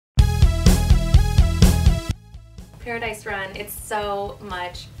Paradise Run. It's so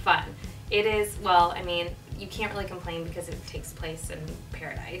much fun. It is, well, I mean, you can't really complain because it takes place in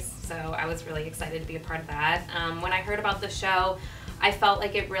paradise, so I was really excited to be a part of that. When I heard about the show, I felt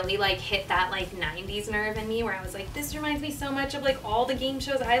like it really like hit that like 90s nerve in me where I was like, this reminds me so much of like all the game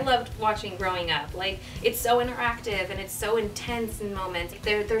shows I loved watching growing up. Like, it's so interactive and it's so intense in moments.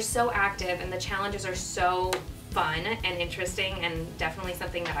 They're so active and the challenges are so fun and interesting, and definitely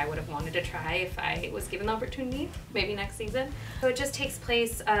something that I would have wanted to try if I was given the opportunity, maybe next season. So it just takes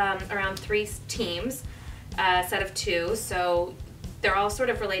place around 3 teams, a set of 2, so they're all sort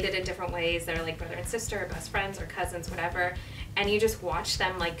of related in different ways. They're like brother and sister, or best friends, or cousins, whatever, and you just watch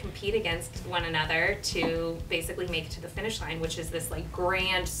them like compete against one another to basically make it to the finish line, which is this like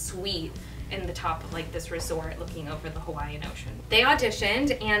grand suite in the top of like this resort looking over the Hawaiian Ocean. They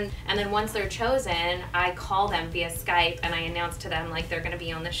auditioned, and then once they're chosen, I call them via Skype and I announce to them like they're gonna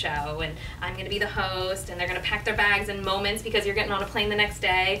be on the show and I'm gonna be the host, and they're gonna pack their bags in moments because you're getting on a plane the next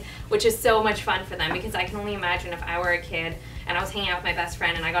day, which is so much fun for them, because I can only imagine if I were a kid and I was hanging out with my best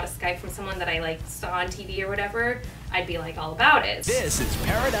friend and I got a Skype from someone that I like saw on TV or whatever, I'd be like all about it. This is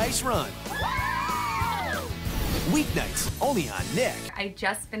Paradise Run. Weeknights, only on Nick. I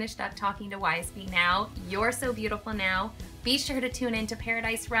just finished up talking to YSB Now. You're So Beautiful Now. Be sure to tune in to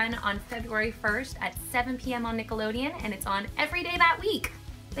Paradise Run on February 1st at 7 p.m. on Nickelodeon, and it's on every day that week.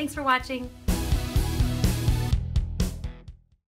 Thanks for watching.